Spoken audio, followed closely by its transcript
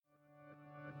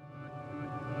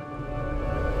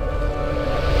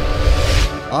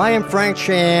I am Frank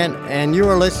Chan, and you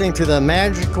are listening to the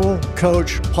Magical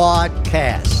Coach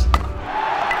Podcast.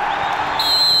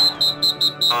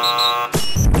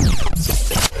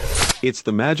 It's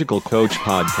the Magical Coach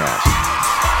Podcast.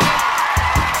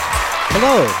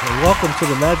 Hello, and welcome to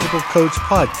the Magical Coach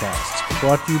Podcast,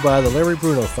 brought to you by the Larry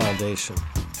Bruno Foundation,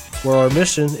 where our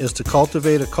mission is to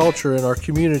cultivate a culture in our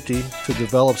community to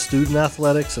develop student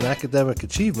athletics and academic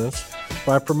achievements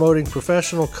by promoting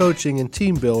professional coaching and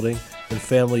team building and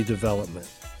family development.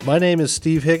 My name is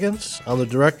Steve Higgins. I'm the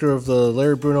director of the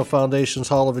Larry Bruno Foundation's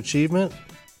Hall of Achievement,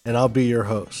 and I'll be your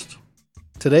host.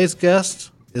 Today's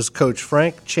guest is Coach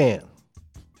Frank Chan.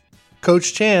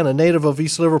 Coach Chan, a native of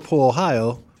East Liverpool,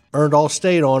 Ohio, earned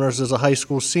all-state honors as a high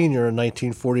school senior in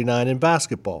 1949 in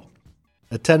basketball.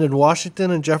 Attended Washington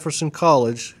and Jefferson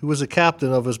College, who was a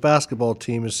captain of his basketball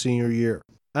team his senior year.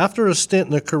 After a stint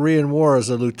in the Korean War as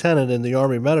a lieutenant in the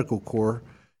Army Medical Corps,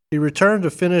 he returned to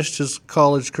finish his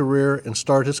college career and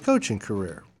start his coaching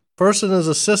career. First as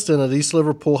assistant at East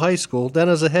Liverpool High School, then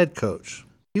as a head coach.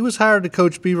 He was hired to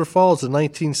coach Beaver Falls in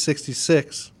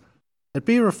 1966. At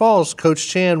Beaver Falls, Coach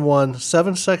Chan won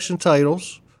 7 section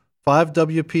titles, 5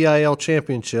 WPIL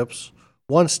championships,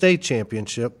 1 state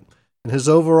championship, and his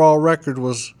overall record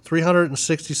was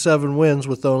 367 wins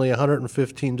with only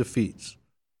 115 defeats.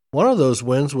 One of those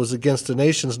wins was against the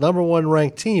nation's number 1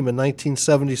 ranked team in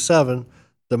 1977,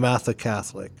 the Matha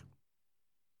Catholic.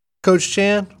 Coach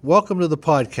Chan, welcome to the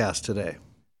podcast today.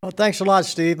 Well, thanks a lot,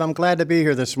 Steve. I'm glad to be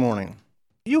here this morning.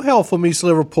 You hail from East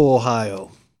Liverpool,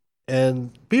 Ohio.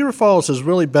 And Beaver Falls has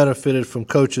really benefited from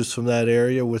coaches from that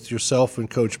area with yourself and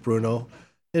Coach Bruno.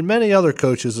 And many other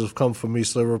coaches have come from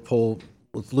East Liverpool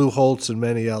with Lou Holtz and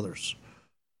many others.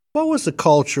 What was the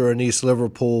culture in East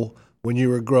Liverpool when you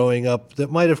were growing up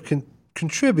that might have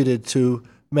contributed to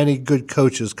many good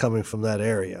coaches coming from that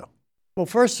area? Well,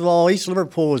 first of all, East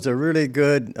Liverpool is a really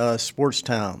good sports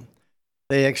town.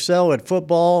 They excel at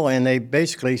football, and they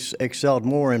basically excelled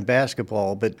more in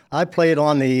basketball. But I played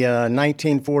on the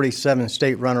 1947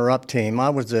 state runner-up team.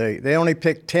 They only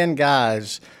picked 10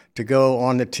 guys to go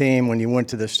on the team when you went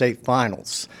to the state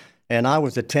finals. And I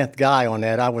was the 10th guy on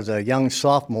that. I was a young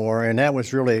sophomore, and that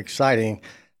was really exciting.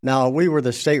 Now, we were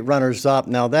the state runners-up.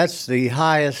 Now, that's the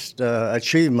highest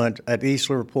achievement at East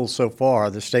Liverpool so far,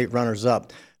 the state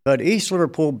runners-up. But East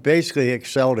Liverpool basically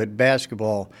excelled at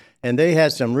basketball. And they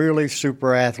had some really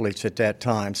super athletes at that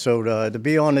time. So to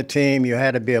be on the team, you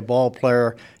had to be a ball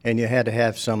player, and you had to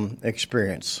have some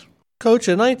experience. Coach,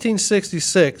 in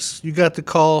 1966, you got the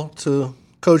call to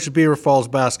coach the Beaver Falls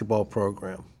basketball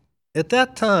program. At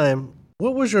that time,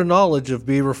 what was your knowledge of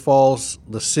Beaver Falls,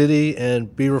 the city,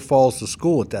 and Beaver Falls, the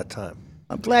school at that time?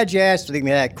 I'm glad you asked me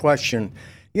that question.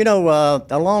 You know,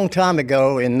 a long time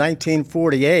ago, in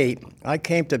 1948, I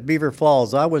came to Beaver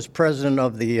Falls. I was president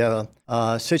of the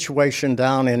situation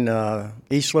down in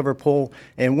East Liverpool,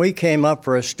 and we came up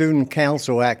for a student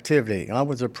council activity. I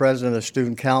was the president of the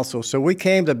student council, so we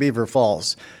came to Beaver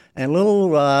Falls. And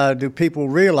little do people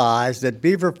realize that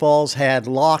Beaver Falls had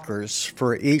lockers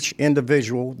for each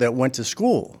individual that went to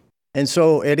school. And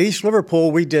so at East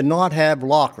Liverpool, we did not have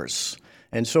lockers.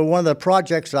 And so one of the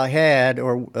projects I had,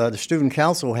 or the student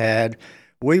council had,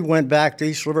 we went back to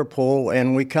East Liverpool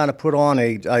and we kind of put on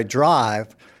a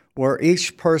drive where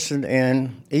each person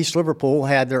in East Liverpool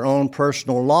had their own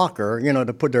personal locker, you know,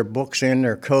 to put their books in,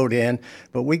 their coat in.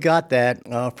 But we got that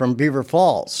from Beaver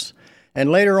Falls. And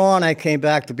later on, I came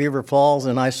back to Beaver Falls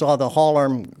and I saw the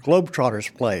Harlem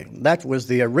Globetrotters play. That was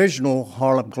the original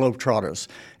Harlem Globetrotters.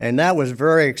 And that was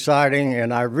very exciting,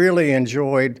 and I really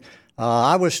enjoyed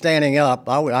I was standing up.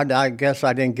 I guess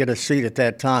I didn't get a seat at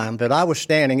that time, but I was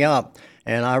standing up,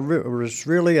 and I was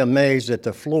really amazed at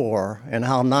the floor and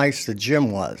how nice the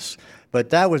gym was.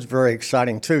 But that was very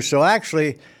exciting, too. So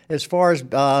actually, as far as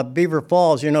Beaver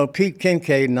Falls, you know, Pete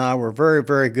Kincaid and I were very,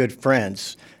 very good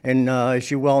friends. And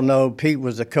as you well know, Pete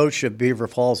was the coach of Beaver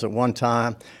Falls at one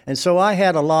time. And so I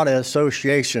had a lot of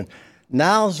association.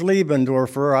 Niles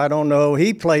Liebendorfer, I don't know,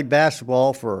 he played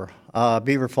basketball for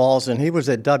Beaver Falls, and he was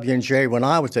at W&J when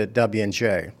I was at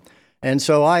W&J. And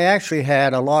so I actually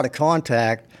had a lot of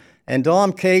contact. And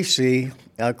Dom Casey,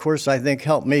 of course, I think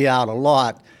helped me out a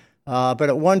lot. But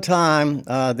at one time,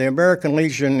 the American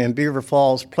Legion in Beaver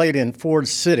Falls played in Ford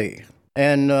City.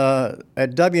 And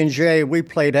at W&J, we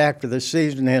played after the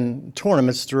season in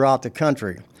tournaments throughout the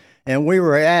country. And we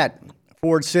were at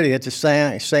Ford City at the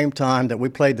same time that we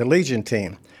played the Legion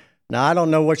team. Now, I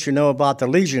don't know what you know about the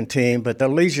Legion team, but the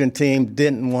Legion team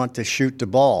didn't want to shoot the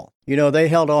ball. You know, they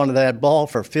held on to that ball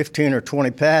for 15 or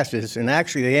 20 passes, and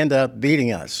actually they ended up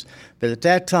beating us. But at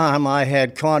that time, I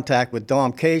had contact with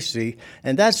Dom Casey,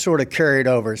 and that sort of carried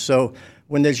over. So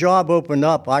when the job opened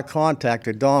up, I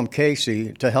contacted Dom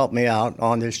Casey to help me out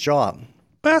on this job.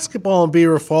 Basketball in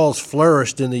Beaver Falls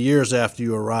flourished in the years after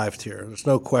you arrived here. There's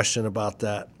no question about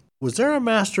that. Was there a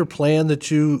master plan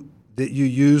that you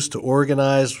used to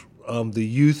organize the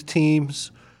youth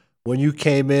teams when you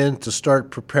came in to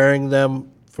start preparing them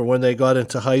for when they got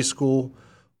into high school?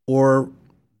 Or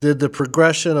did the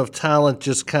progression of talent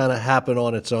just kind of happen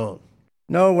on its own?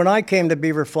 No, when I came to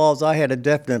Beaver Falls, I had a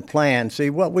definite plan. See,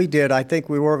 what we did, I think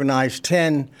we organized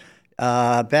 10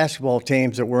 basketball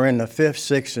teams that were in the 5th,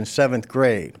 6th, and 7th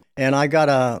grade. And I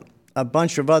got a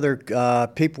bunch of other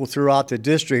people throughout the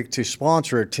district to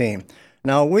sponsor a team.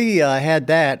 Now, we had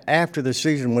that after the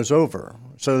season was over,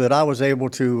 so that I was able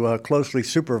to closely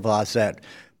supervise that.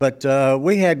 But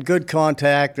we had good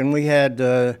contact, and we had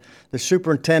the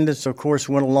superintendents, of course,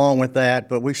 went along with that.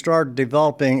 But we started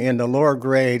developing in the lower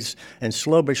grades, and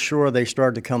slow but sure, they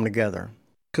started to come together.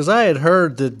 Because I had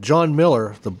heard that John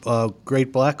Miller, the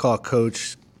great Blackhawk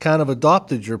coach, kind of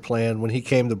adopted your plan when he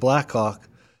came to Blackhawk.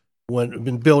 When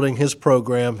in building his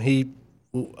program,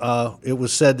 it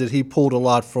was said that he pulled a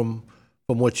lot from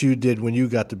what you did when you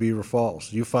got to Beaver Falls.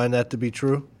 Do you find that to be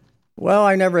true? Well,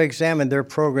 I never examined their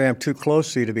program too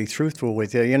closely, to be truthful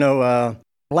with you. You know,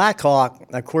 Blackhawk,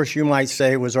 of course, you might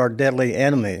say, was our deadly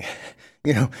enemy.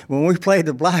 You know, when we played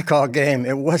the Blackhawk game,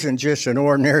 it wasn't just an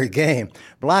ordinary game.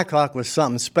 Blackhawk was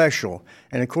something special.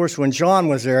 And, of course, when John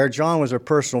was there, John was a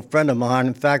personal friend of mine.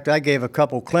 In fact, I gave a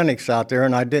couple clinics out there,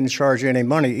 and I didn't charge any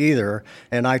money either.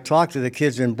 And I talked to the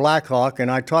kids in Blackhawk,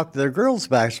 and I talked to their girls'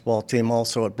 basketball team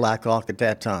also at Blackhawk at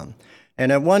that time.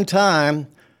 And at one time,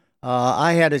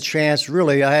 I had a chance,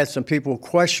 really, I had some people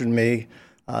question me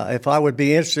if I would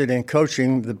be interested in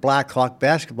coaching the Blackhawk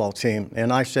basketball team.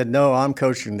 And I said, no, I'm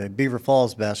coaching the Beaver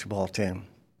Falls basketball team.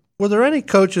 Were there any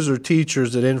coaches or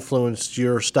teachers that influenced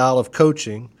your style of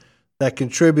coaching that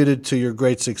contributed to your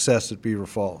great success at Beaver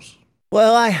Falls?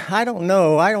 Well, I don't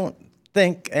know. I don't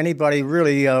think anybody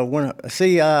really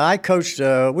I coached,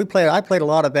 I played a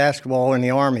lot of basketball in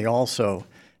the Army also.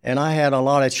 And I had a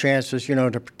lot of chances, you know,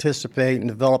 to participate and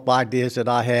develop ideas that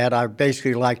I had. I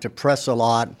basically like to press a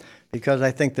lot, because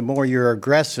I think the more you're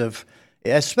aggressive,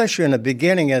 especially in the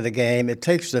beginning of the game, it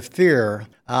takes the fear,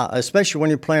 especially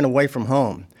when you're playing away from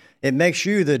home. It makes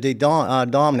you the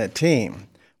dominant team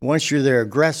once you're their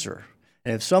aggressor.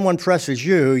 And if someone presses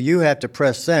you, you have to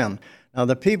press them. Now,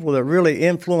 the people that really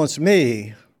influenced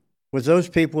me was those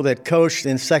people that coached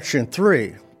in Section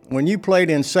 3. When you played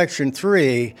in Section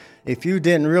 3, if you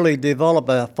didn't really develop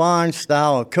a fine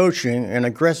style of coaching, an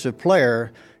aggressive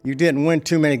player, you didn't win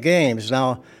too many games.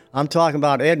 Now, I'm talking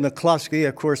about Ed McCluskey,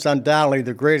 of course, undoubtedly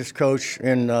the greatest coach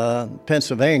in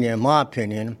Pennsylvania, in my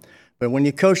opinion. But when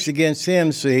you coached against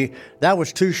TMC, that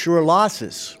was 2 sure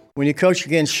losses. When you coached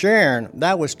against Sharon,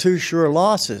 that was 2 sure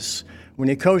losses. When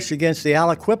you coached against the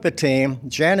Aliquippa team,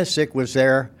 Janisic was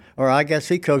there, or I guess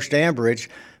he coached Ambridge,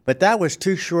 but that was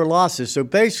 2 sure losses. So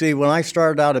basically, when I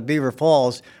started out at Beaver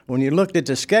Falls, when you looked at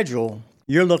the schedule,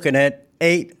 you're looking at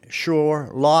 8 sure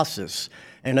losses.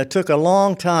 And it took a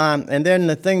long time. And then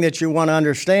the thing that you want to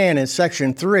understand in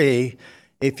Section 3,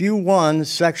 if you won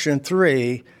Section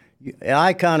 3,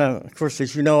 of course,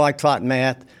 as you know, I taught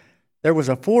math, there was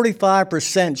a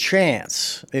 45%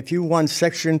 chance if you won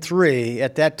Section 3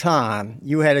 at that time,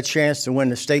 you had a chance to win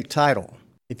the state title.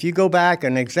 If you go back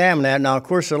and examine that, now, of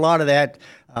course, a lot of that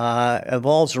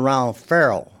evolves around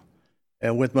Farrell,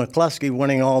 with McCluskey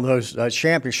winning all those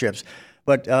championships.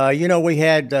 But, we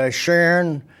had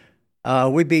Sharon.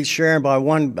 We beat Sharon by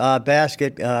 1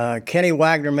 basket. Kenny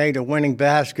Wagner made a winning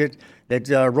basket that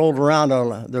rolled around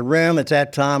the rim at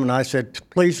that time, and I said,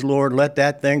 please, Lord, let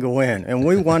that thing go in. And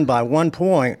we won by 1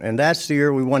 point, and that's the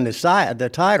year we won the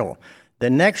title. The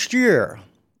next year,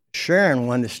 Sharon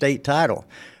won the state title.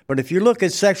 But if you look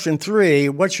at Section 3,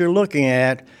 what you're looking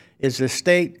at is the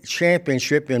state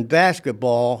championship in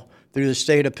basketball through the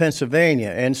state of Pennsylvania.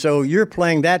 And so you're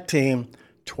playing that team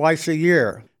twice a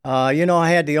year. I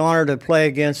had the honor to play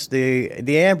against the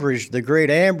Ambridge, the great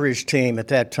Ambridge team at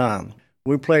that time.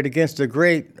 We played against the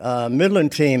great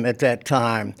Midland team at that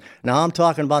time. Now, I'm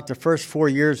talking about the first 4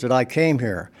 years that I came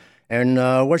here. And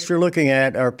what you're looking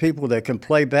at are people that can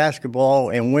play basketball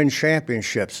and win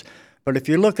championships. But if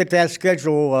you look at that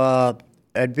schedule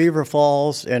at Beaver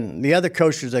Falls and the other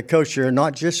coaches that coach here,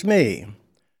 not just me,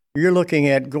 you're looking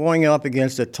at going up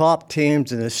against the top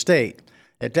teams in the state.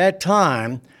 At that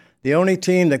time, the only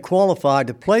team that qualified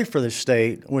to play for the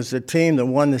state was the team that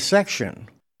won the section.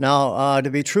 Now, to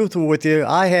be truthful with you,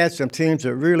 I had some teams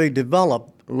that really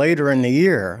developed later in the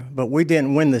year, but we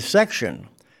didn't win the section.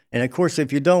 And, of course,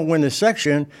 if you don't win the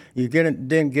section, you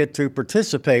didn't get to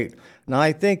participate. Now,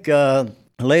 I think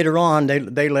Later on,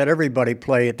 they let everybody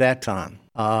play at that time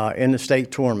in the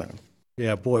state tournament.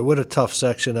 Yeah, boy, what a tough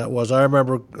section that was. I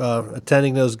remember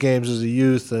attending those games as a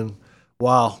youth, and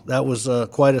wow, that was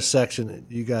quite a section that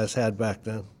you guys had back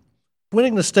then.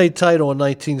 Winning the state title in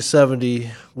 1970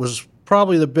 was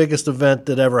probably the biggest event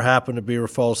that ever happened to Beaver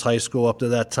Falls High School up to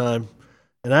that time,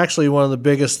 and actually one of the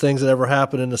biggest things that ever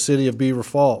happened in the city of Beaver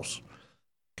Falls.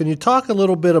 Can you talk a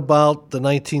little bit about the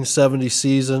 1970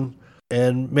 season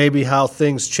and maybe how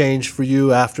things changed for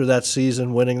you after that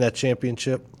season, winning that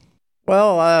championship?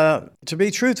 Well, to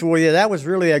be truthful with you, that was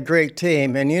really a great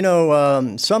team.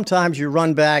 And, sometimes you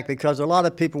run back because a lot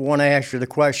of people want to ask you the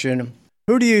question,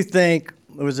 who do you think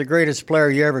was the greatest player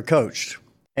you ever coached?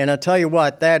 And I tell you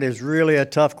what, that is really a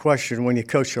tough question when you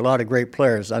coach a lot of great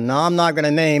players. And now I'm not going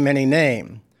to name any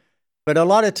name, but a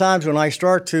lot of times when I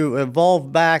start to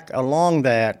evolve back along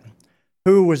that,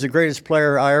 who was the greatest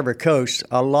player I ever coached,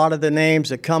 a lot of the names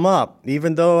that come up,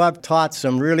 even though I've taught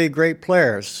some really great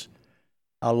players,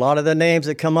 a lot of the names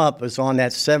that come up is on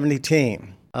that 70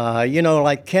 team.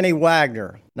 Like Kenny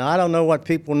Wagner. Now, I don't know what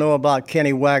people know about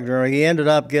Kenny Wagner. He ended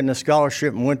up getting a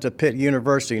scholarship and went to Pitt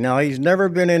University. Now, he's never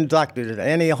been inducted at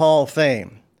any Hall of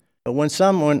Fame. But when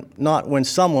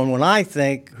I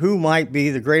think who might be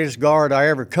the greatest guard I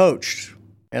ever coached,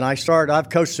 and I've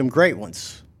coached some great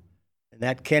ones, and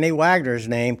that Kenny Wagner's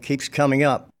name keeps coming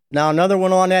up. Now, another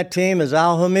one on that team is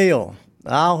Al Hamil.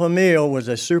 Al Hamil was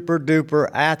a super-duper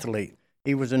athlete.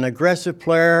 He was an aggressive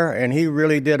player, and he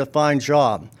really did a fine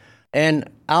job. And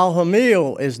Al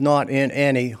Hamil is not in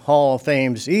any Hall of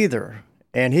Fames either,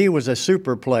 and he was a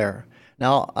super player.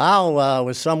 Now, Al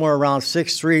was somewhere around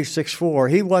 6'3",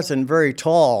 6'4". He wasn't very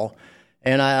tall,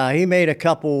 and he made a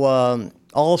couple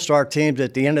all-star teams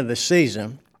at the end of the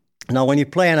season. Now, when you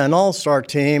play on an all-star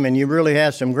team and you really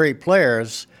have some great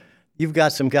players, you've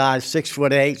got some guys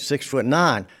 6'8",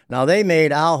 6'9". Now, they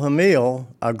made Al Hamil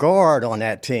a guard on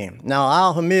that team. Now,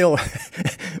 Al Hamil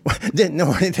didn't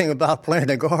know anything about playing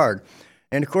a guard.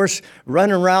 And, of course,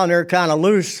 running around there kind of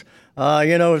loose,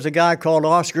 was a guy called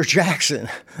Oscar Jackson.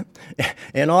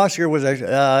 And Oscar was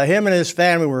him and his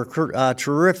family were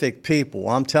terrific people,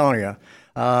 I'm telling you.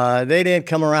 They didn't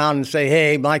come around and say,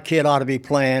 hey, my kid ought to be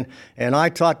playing. And I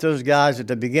taught those guys at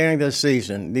the beginning of the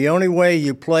season, the only way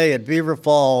you play at Beaver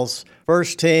Falls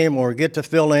first team or get to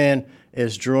fill in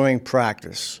is during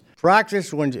practice.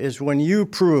 Practice is when you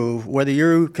prove whether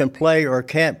you can play or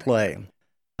can't play.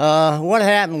 What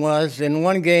happened was in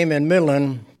one game in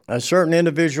Midland, a certain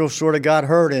individual sort of got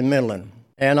hurt in Midland,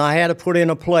 and I had to put in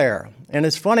a player. And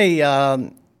it's funny,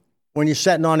 when you're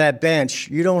sitting on that bench,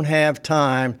 you don't have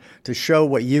time to show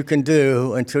what you can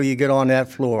do until you get on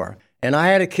that floor. And I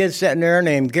had a kid sitting there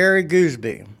named Gary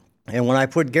Gooseby. And when I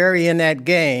put Gary in that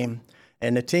game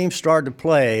and the team started to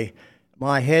play,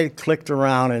 my head clicked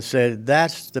around and said,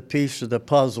 that's the piece of the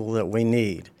puzzle that we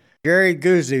need. Gary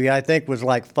Gooseby, I think, was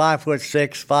like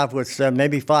 5'6", 5'7",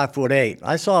 maybe 5'8".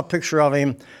 I saw a picture of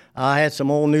him. I had some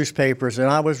old newspapers, and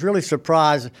I was really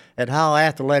surprised at how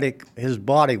athletic his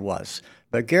body was.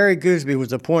 But Gary Gooseby was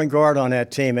the point guard on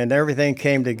that team, and everything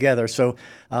came together. So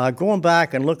going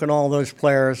back and looking at all those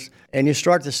players, and you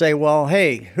start to say, well,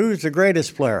 hey, who's the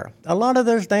greatest player? A lot of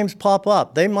those names pop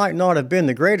up. They might not have been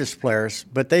the greatest players,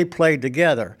 but they played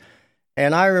together.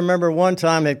 And I remember one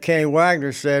time that Kenny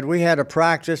Wagner said, we had a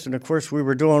practice, and of course we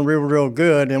were doing real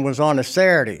good, and it was on a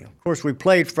Saturday. Of course, we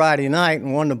played Friday night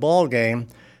and won the ball game,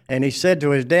 and he said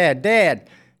to his dad, Dad,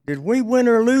 did we win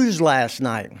or lose last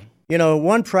night?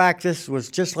 One practice was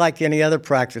just like any other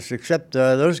practice, except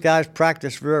those guys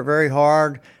practiced very, very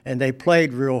hard, and they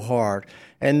played real hard.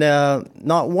 And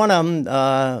not one of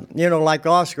them, like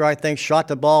Oscar, I think, shot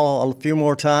the ball a few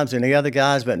more times than the other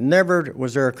guys, but never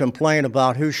was there a complaint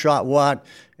about who shot what,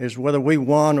 is whether we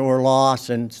won or lost,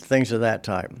 and things of that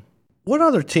type. What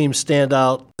other teams stand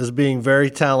out as being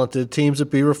very talented, teams at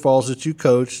Beaver Falls that you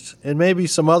coached, and maybe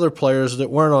some other players that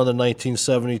weren't on the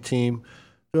 1970 team?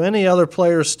 Do any other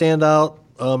players stand out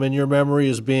in your memory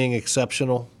as being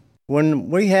exceptional? When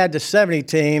we had the 70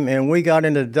 team and we got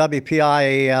into the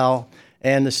WPIAL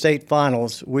and the state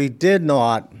finals, we did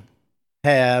not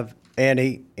have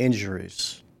any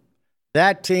injuries.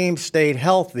 That team stayed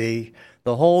healthy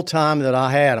the whole time that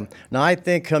I had them. Now, I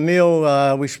think Camille,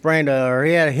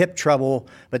 he had a hip trouble,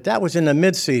 but that was in the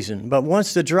midseason. But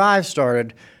once the drive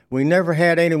started, we never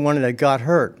had anyone that got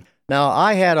hurt. Now,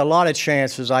 I had a lot of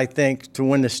chances, I think, to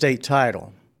win the state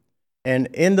title. And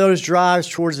in those drives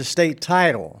towards the state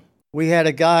title, we had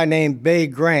a guy named Bay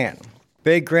Grant.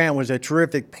 Bay Grant was a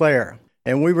terrific player,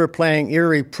 and we were playing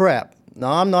Erie Prep.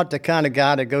 Now, I'm not the kind of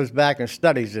guy that goes back and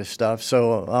studies this stuff,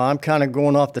 so I'm kind of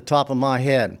going off the top of my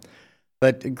head.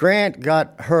 But Grant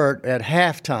got hurt at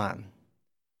halftime.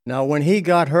 Now, when he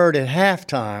got hurt at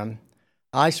halftime,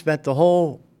 I spent the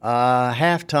whole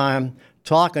halftime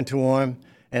talking to him,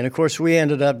 and of course we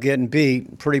ended up getting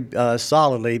beat pretty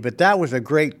solidly, but that was a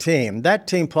great team. That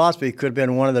team possibly could have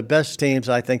been one of the best teams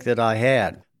I think that I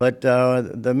had. But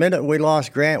the minute we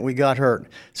lost Grant, we got hurt.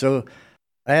 So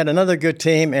I had another good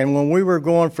team, and when we were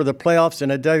going for the playoffs in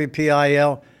the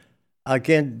WPIL,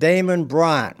 again, Damon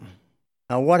Bryant.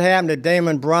 Now, what happened to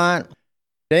Damon Bryant?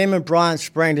 Damon Bryant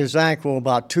sprained his ankle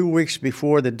about 2 weeks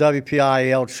before the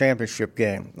WPIL championship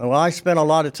game. Well, I spent a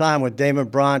lot of time with Damon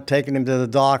Bryant, taking him to the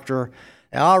doctor.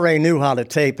 I already knew how to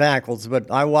tape ankles,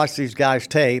 but I watched these guys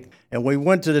tape, and we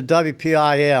went to the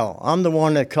WPIL. I'm the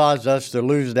one that caused us to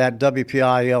lose that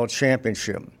WPIL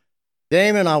championship.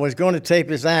 Damon, I was going to tape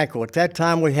his ankle. At that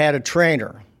time, we had a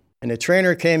trainer, and the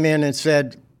trainer came in and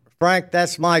said, "Frank,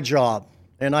 that's my job."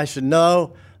 And I said,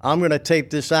 "No, I'm going to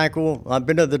tape this ankle. I've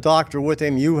been to the doctor with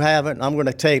him. You haven't. I'm going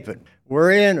to tape it."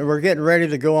 We're getting ready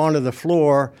to go onto the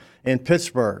floor in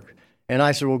Pittsburgh. And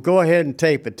I said, "Well, go ahead and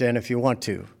tape it then if you want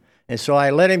to." And so I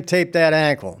let him tape that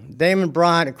ankle. Damon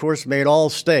Bryant, of course, made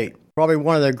All-State. Probably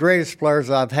one of the greatest players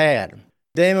I've had.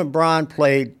 Damon Bryant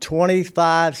played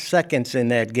 25 seconds in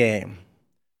that game.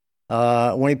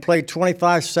 When he played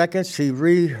 25 seconds, he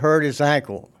re-hurt his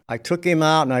ankle. I took him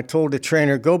out and I told the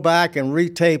trainer, "Go back and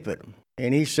retape it."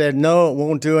 And he said, "No, it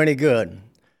won't do any good."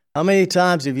 How many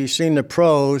times have you seen the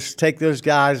pros take those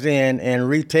guys in and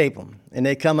retape them? And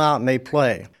they come out and they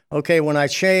play. Okay, when I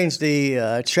changed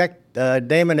checked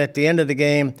Damon at the end of the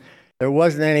game, there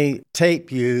wasn't any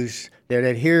tape used that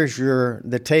adheres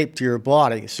the tape to your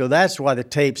body. So that's why the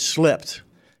tape slipped.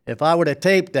 If I would have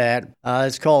taped that,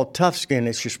 it's called tough skin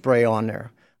that you spray on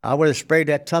there. I would have sprayed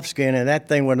that tough skin and that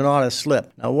thing would not have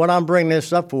slipped. Now, what I'm bringing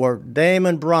this up for,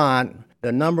 Damon Bryant,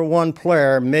 the number one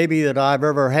player maybe that I've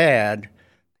ever had,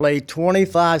 played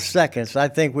 25 seconds. I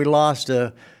think we lost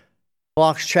to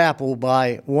Fox Chapel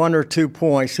by 1 or 2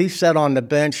 points. He sat on the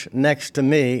bench next to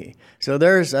me. So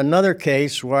there's another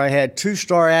case where I had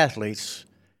 2-star athletes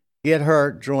get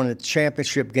hurt during the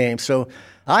championship game. So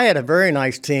I had a very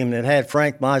nice team that had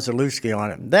Frank Mazalewski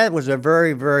on it. That was a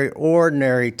very, very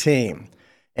ordinary team.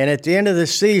 And at the end of the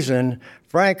season,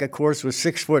 Frank, of course, was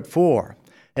 6'4".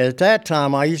 At that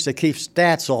time, I used to keep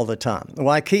stats all the time. Well,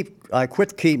 I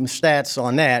quit keeping stats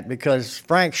on that because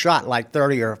Frank shot like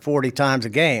 30 or 40 times a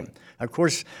game. Of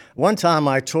course, one time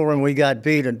I told him we got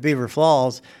beat at Beaver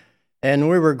Falls, and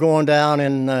we were going down,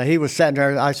 and he was sitting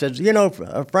there. I said,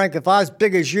 Frank, if I was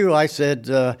big as you, I said,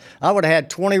 I would have had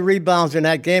 20 rebounds in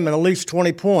that game and at least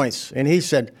 20 points. And he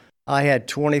said, I had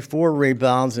 24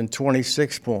 rebounds and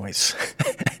 26 points.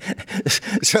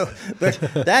 So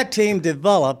that team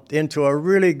developed into a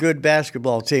really good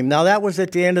basketball team. Now, that was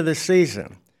at the end of the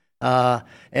season. And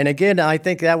again, I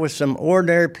think that was some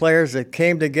ordinary players that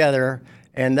came together,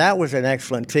 and that was an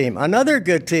excellent team. Another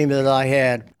good team that I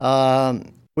had,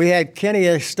 we had Kenny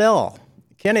Estelle.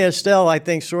 Kenny Estelle, I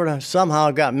think, sort of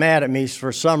somehow got mad at me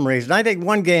for some reason. I think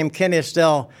one game, Kenny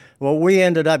Estelle, we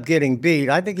ended up getting beat.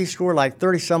 I think he scored like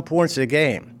 30-some points a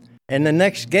game. And the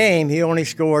next game, he only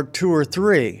scored 2 or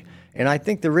 3. And I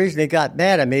think the reason he got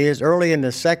mad at me is early in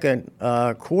the second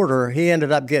quarter, he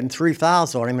ended up getting 3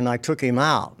 fouls on him, and I took him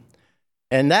out.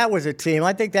 And that was a team,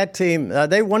 I think that team,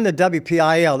 they won the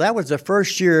WPIL. That was the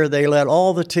first year they let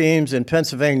all the teams in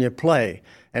Pennsylvania play.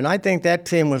 And I think that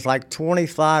team was like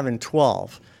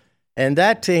 25-12. And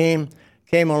that team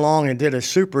came along and did a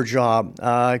super job.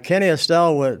 Kenny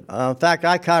Estelle in fact,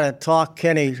 I kind of talked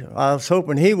Kenny, I was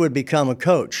hoping he would become a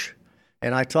coach.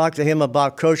 And I talked to him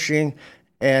about coaching,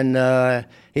 and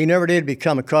he never did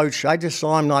become a coach. I just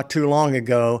saw him not too long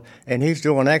ago, and he's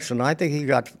doing excellent. I think he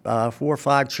got 4 or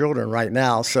 5 children right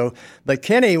now. But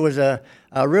Kenny was a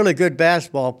really good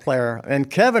basketball player. And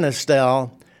Kevin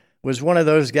Estelle was one of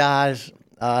those guys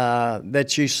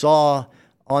that you saw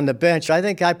on the bench. I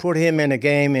think I put him in a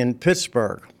game in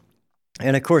Pittsburgh.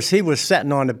 And, of course, he was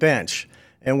sitting on the bench.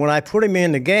 And when I put him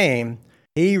in the game,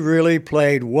 he really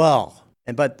played well.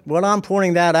 But what I'm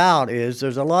pointing that out is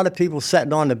there's a lot of people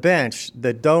sitting on the bench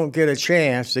that don't get a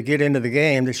chance to get into the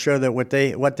game to show that what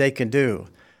they can do.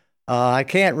 I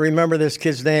can't remember this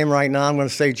kid's name right now. I'm going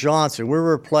to say Johnson. We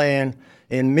were playing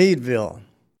in Meadville,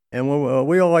 and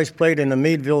we always played in the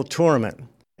Meadville tournament.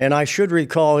 And I should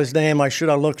recall his name. I should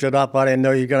have looked it up. I didn't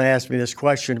know you were going to ask me this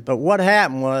question. But what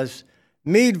happened was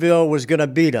Meadville was going to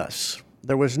beat us.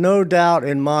 There was no doubt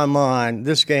in my mind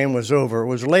this game was over. It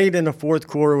was late in the fourth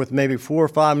quarter with maybe 4 or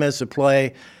 5 minutes to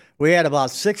play. We had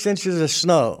about 6 inches of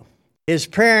snow. His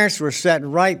parents were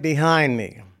sitting right behind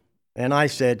me. And I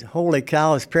said, holy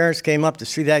cow, his parents came up to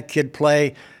see that kid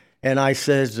play. And I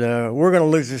says, we're going to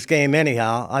lose this game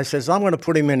anyhow. I says, I'm going to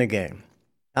put him in the game.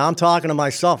 Now, I'm talking to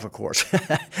myself, of course.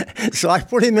 So I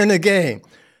put him in the game.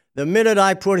 The minute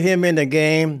I put him in the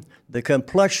game, the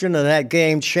complexion of that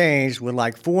game changed with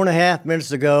like 4.5 minutes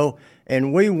to go,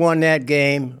 and we won that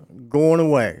game going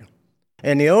away.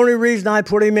 And the only reason I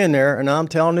put him in there, and I'm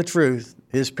telling the truth,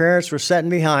 his parents were sitting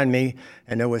behind me,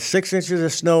 and there was 6 inches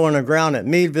of snow on the ground at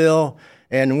Meadville,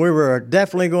 and we were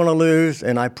definitely going to lose,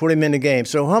 and I put him in the game.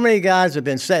 So how many guys have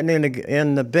been sitting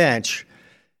in the bench,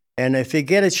 and if you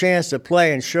get a chance to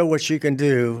play and show what you can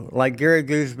do, like Gary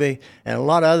Gooseby and a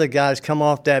lot of other guys come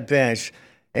off that bench,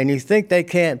 and you think they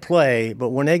can't play, but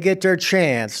when they get their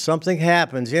chance, something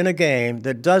happens in a game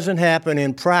that doesn't happen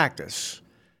in practice.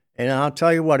 And I'll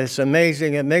tell you what, it's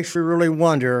amazing. It makes you really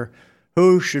wonder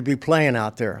who should be playing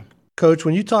out there. Coach,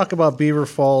 when you talk about Beaver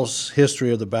Falls'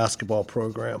 history of the basketball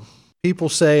program, people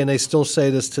say, and they still say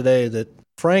this today, that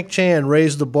Frank Chan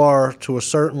raised the bar to a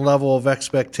certain level of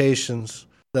expectations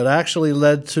that actually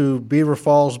led to Beaver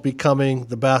Falls becoming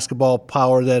the basketball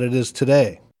power that it is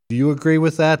today. Do you agree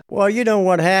with that? Well, you know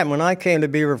what happened when I came to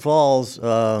Beaver Falls,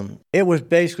 it was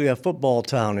basically a football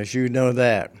town, as you know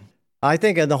that. I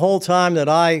think in the whole time that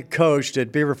I coached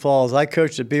at Beaver Falls, I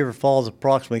coached at Beaver Falls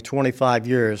approximately 25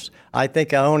 years. I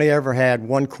think I only ever had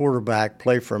one quarterback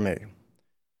play for me.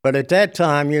 But at that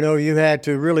time, you know, you had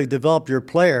to really develop your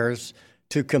players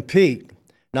to compete.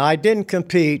 Now, I didn't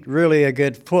compete really a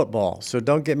good football, so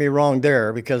don't get me wrong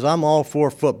there, because I'm all for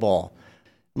football.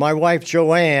 My wife,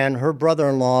 Joanne, her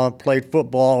brother-in-law played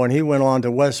football, and he went on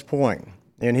to West Point,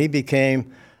 and he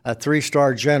became a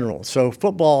 3-star general. So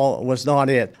football was not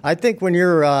it. I think when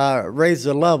you're raised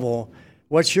the level,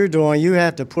 what you're doing, you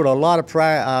have to put a lot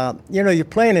of you're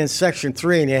playing in Section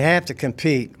 3, and you have to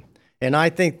compete. And I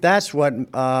think that's what,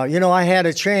 I had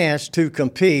a chance to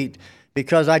compete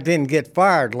because I didn't get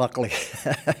fired, luckily.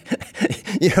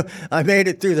 I made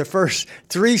it through the first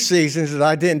 3 seasons and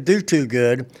I didn't do too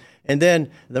good. And then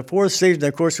the 4th season,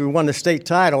 of course, we won the state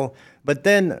title. But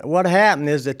then what happened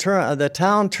is the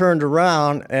town turned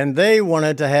around and they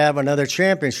wanted to have another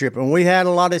championship. And we had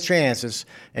a lot of chances.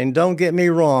 And don't get me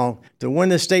wrong, to win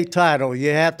the state title, you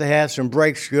have to have some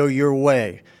breaks go your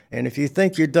way. And if you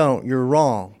think you don't, you're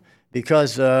wrong.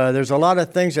 Because there's a lot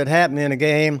of things that happen in a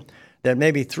game that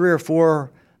maybe 3 or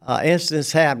 4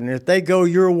 incidents happen. If they go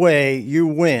your way, you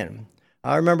win.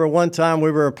 I remember one time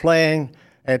we were playing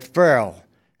at Farrell.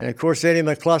 And, of course, Eddie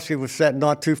McCluskey was sitting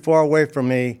not too far away from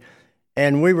me.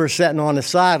 And we were sitting on the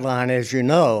sideline, as you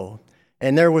know.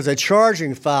 And there was a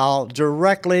charging foul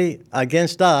directly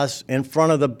against us in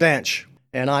front of the bench.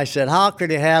 And I said, how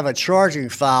could you have a charging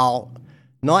foul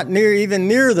not even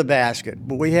near the basket?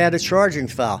 But we had a charging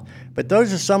foul. But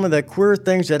those are some of the queer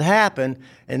things that happen,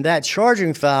 and that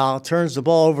charging foul turns the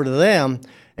ball over to them.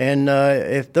 And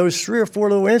if those 3 or 4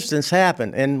 little incidents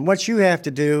happen, and what you have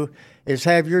to do is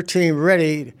have your team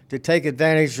ready to take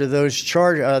advantage of those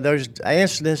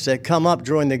incidents that come up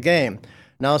during the game.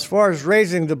 Now, as far as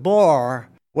raising the bar,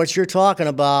 what you're talking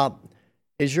about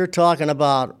is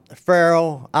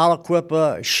Farrell,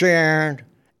 Aliquippa, Sharon,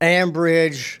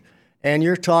 Ambridge, and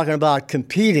you're talking about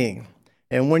competing.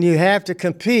 And when you have to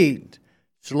compete,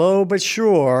 slow but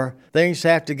sure, things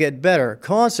have to get better.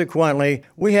 Consequently,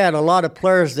 we had a lot of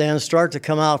players then start to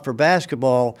come out for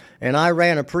basketball, and I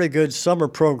ran a pretty good summer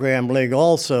program league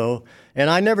also. And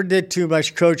I never did too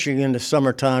much coaching in the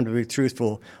summertime, to be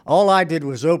truthful. All I did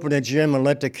was open a gym and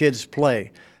let the kids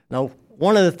play. Now,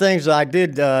 one of the things I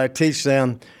did teach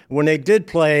them, when they did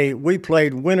play, we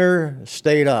played winner,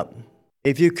 stayed up.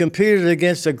 If you competed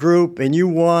against a group and you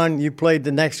won, you played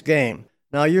the next game.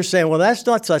 Now, you're saying, well, that's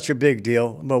not such a big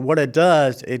deal. But what it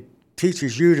does, it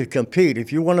teaches you to compete.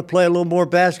 If you want to play a little more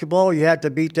basketball, you have to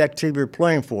beat that team you're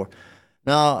playing for.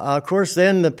 Now, of course,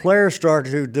 then the players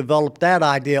started to develop that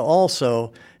idea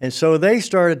also. And so they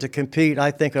started to compete,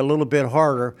 I think, a little bit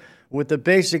harder with the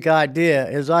basic idea.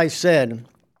 As I said,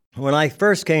 when I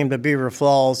first came to Beaver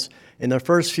Falls, in the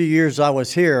first few years I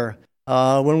was here,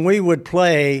 when we would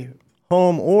play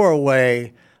home or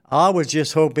away, I was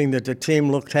just hoping that the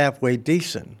team looked halfway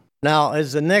decent. Now,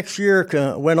 as the next year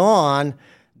went on,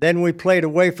 then we played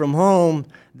away from home.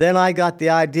 Then I got the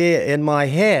idea in my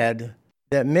head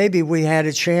that maybe we had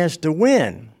a chance to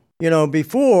win.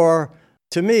 Before,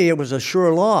 to me, it was a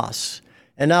sure loss.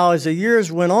 And now as the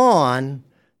years went on,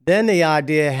 then the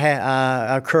idea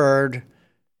occurred.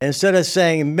 Instead of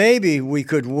saying maybe we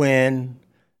could win,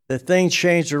 the thing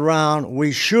changed around,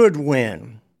 we should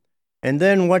win. And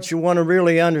then what you want to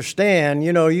really understand,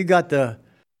 you got the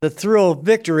thrill of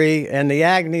victory and the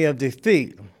agony of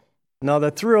defeat. Now, the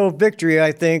thrill of victory,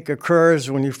 I think, occurs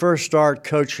when you first start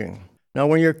coaching. Now,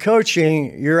 when you're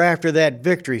coaching, you're after that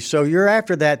victory. So you're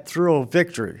after that thrill of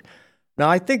victory. Now,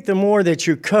 I think the more that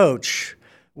you coach,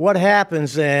 what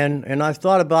happens then, and I've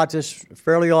thought about this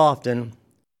fairly often,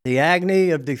 the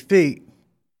agony of defeat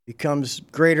becomes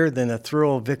greater than the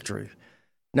thrill of victory.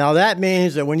 Now, that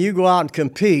means that when you go out and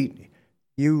compete,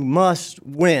 you must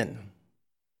win.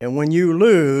 And when you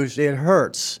lose, it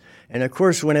hurts. And, of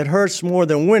course, when it hurts more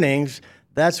than winnings,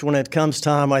 that's when it comes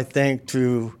time, I think,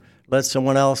 to let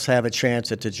someone else have a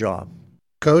chance at the job.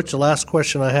 Coach, the last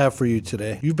question I have for you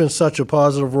today. You've been such a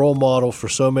positive role model for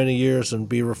so many years in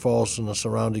Beaver Falls and the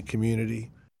surrounding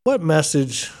community. What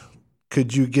message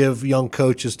could you give young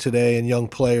coaches today and young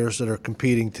players that are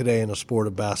competing today in the sport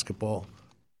of basketball?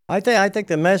 I think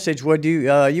the message would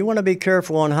you want to be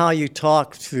careful on how you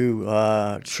talk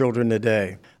to children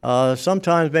today.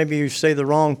 Sometimes maybe you say the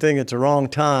wrong thing at the wrong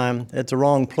time, at the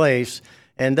wrong place,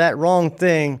 and that wrong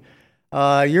thing,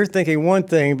 you're thinking one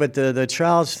thing, but the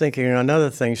child's thinking another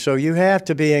thing. So you have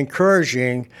to be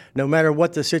encouraging no matter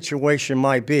what the situation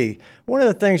might be. One of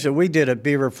the things that we did at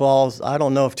Beaver Falls, I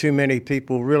don't know if too many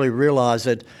people really realize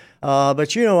it,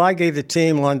 but I gave the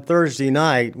team on Thursday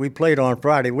night, we played on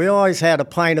Friday, we always had a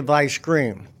pint of ice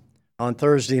cream on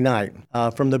Thursday night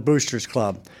from the Boosters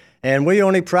Club. And we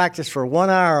only practiced for 1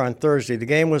 hour on Thursday. The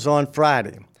game was on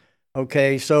Friday.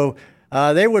 Okay, so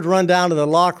they would run down to the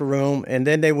locker room, and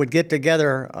then they would get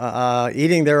together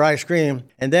eating their ice cream.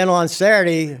 And then on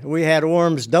Saturday, we had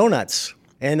orange donuts.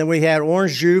 And then we had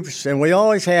orange juice, and we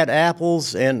always had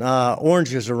apples and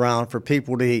oranges around for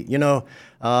people to eat.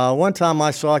 One time I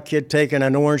saw a kid taking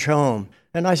an orange home,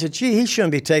 and I said, gee, he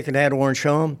shouldn't be taking that orange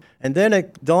home. And then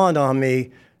it dawned on me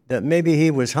that maybe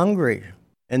he was hungry.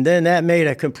 And then that made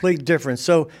a complete difference.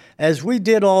 So as we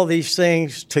did all these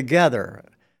things together,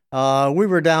 we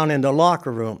were down in the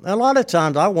locker room. A lot of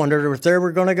times I wondered if they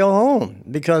were going to go home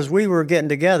because we were getting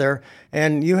together.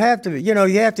 And you have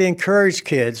to encourage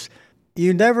kids.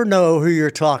 You never know who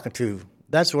you're talking to.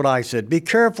 That's what I said. Be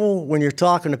careful when you're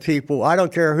talking to people. I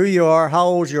don't care who you are, how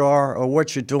old you are, or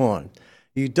what you're doing.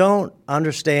 You don't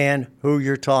understand who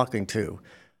you're talking to.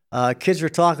 Kids are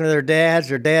talking to their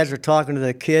dads are talking to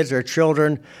their kids, their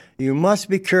children. You must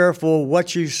be careful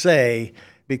what you say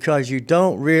because you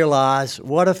don't realize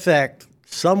what effect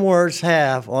some words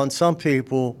have on some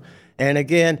people. And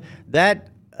again, that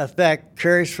effect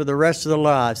carries for the rest of their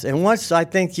lives. And once I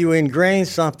think you ingrain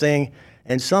something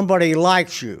and somebody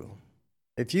likes you,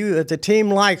 if the team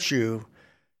likes you,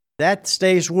 that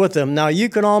stays with them. Now, you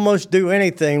can almost do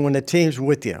anything when the team's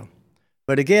with you.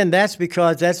 But again, that's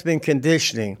because that's been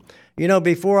conditioning.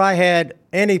 Before I had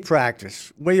any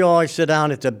practice, we always sit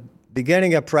down at the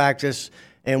beginning of practice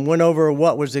and went over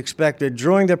what was expected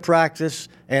during the practice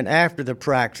and after the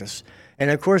practice.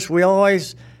 And, of course, we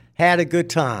always had a good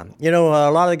time. A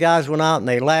lot of the guys went out and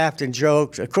they laughed and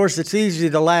joked. Of course, it's easy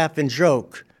to laugh and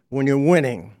joke when you're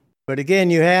winning. But, again,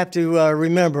 you have to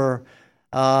remember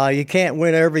you can't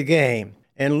win every game.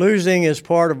 And losing is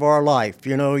part of our life.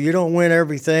 You don't win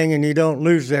everything and you don't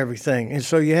lose everything. And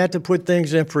so you have to put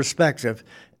things in perspective.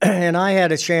 And I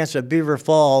had a chance at Beaver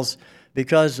Falls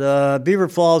because Beaver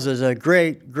Falls is a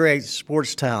great, great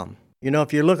sports town.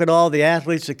 If you look at all the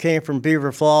athletes that came from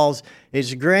Beaver Falls,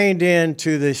 it's ingrained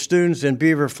into the students in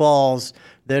Beaver Falls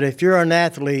that if you're an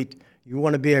athlete, you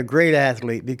want to be a great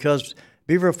athlete because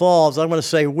Beaver Falls, I'm going to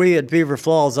say we at Beaver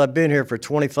Falls, I've been here for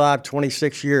 25,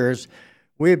 26 years.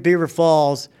 We at Beaver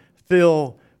Falls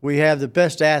feel we have the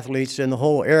best athletes in the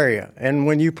whole area. And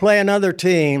when you play another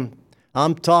team,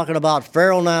 I'm talking about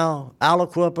Farrell now,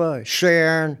 Aliquippa,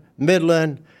 Sharon,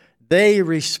 Midland, they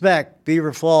respect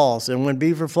Beaver Falls. And when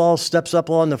Beaver Falls steps up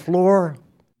on the floor,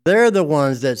 they're the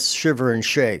ones that shiver and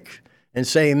shake and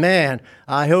say, man,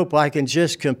 I hope I can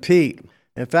just compete.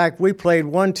 In fact, we played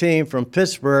one team from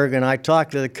Pittsburgh, and I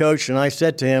talked to the coach, and I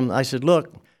said to him, I said,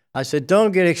 look,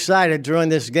 don't get excited during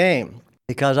this game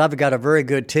because I've got a very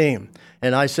good team.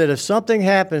 And I said, if something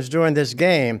happens during this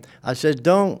game, I said,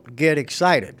 don't get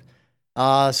excited.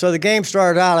 So the game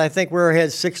started out, I think we were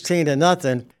ahead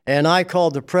 16-0, and I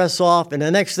called the press off, and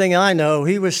the next thing I know,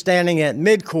 he was standing at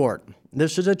midcourt.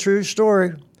 This is a true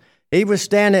story. He was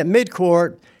standing at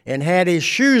midcourt and had his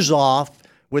shoes off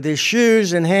with his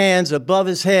shoes and hands above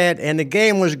his head, and the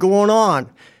game was going on.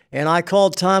 And I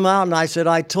called timeout, and I said,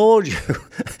 I told you,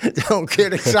 don't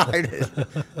get excited.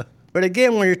 But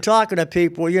again, when you're talking to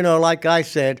people, like I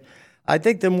said, I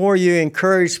think the more you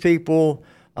encourage people,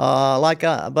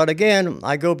 but again,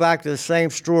 I go back to the same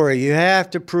story. You have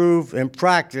to prove in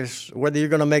practice whether you're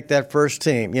going to make that first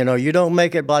team. You don't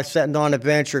make it by sitting on the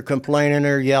bench or complaining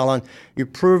or yelling. You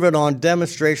prove it on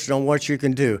demonstration on what you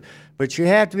can do. But you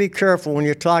have to be careful when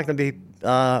you're talking to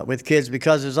with kids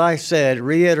because, as I said,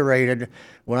 reiterated,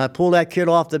 when I pull that kid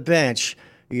off the bench,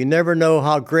 you never know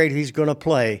how great he's going to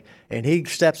play. And he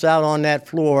steps out on that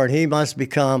floor, and he must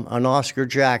become an Oscar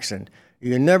Jackson.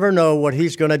 You never know what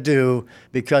he's going to do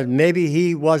because maybe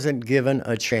he wasn't given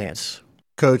a chance.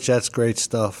 Coach, that's great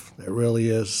stuff. It really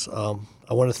is. I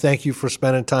want to thank you for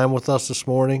spending time with us this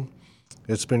morning.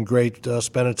 It's been great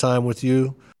spending time with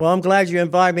you. Well, I'm glad you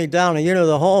invited me down. And,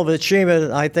 the Hall of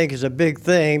Achievement, I think, is a big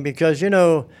thing because,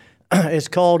 it's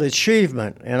called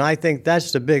achievement, and I think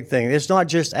that's the big thing. It's not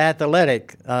just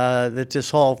athletic that this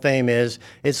Hall of Fame is.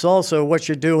 It's also what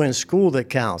you do in school that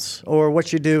counts, or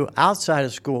what you do outside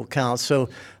of school counts. So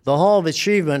the Hall of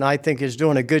Achievement, I think, is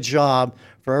doing a good job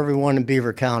for everyone in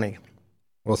Beaver County.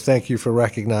 Well, thank you for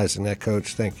recognizing that,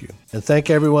 Coach. Thank you. And thank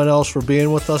everyone else for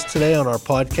being with us today on our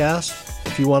podcast.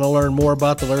 If you want to learn more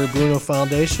about the Larry Bruno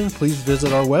Foundation, please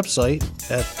visit our website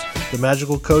at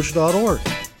themagicalcoach.org.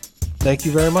 Thank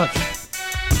you very much.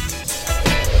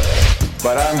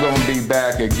 But I'm going to be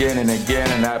back again and again,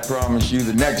 and I promise you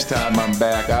the next time I'm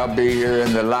back, I'll be here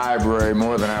in the library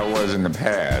more than I was in the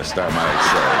past, I might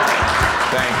say.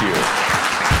 Thank you.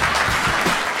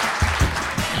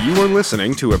 You are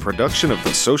listening to a production of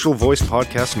the Social Voice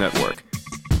Podcast Network.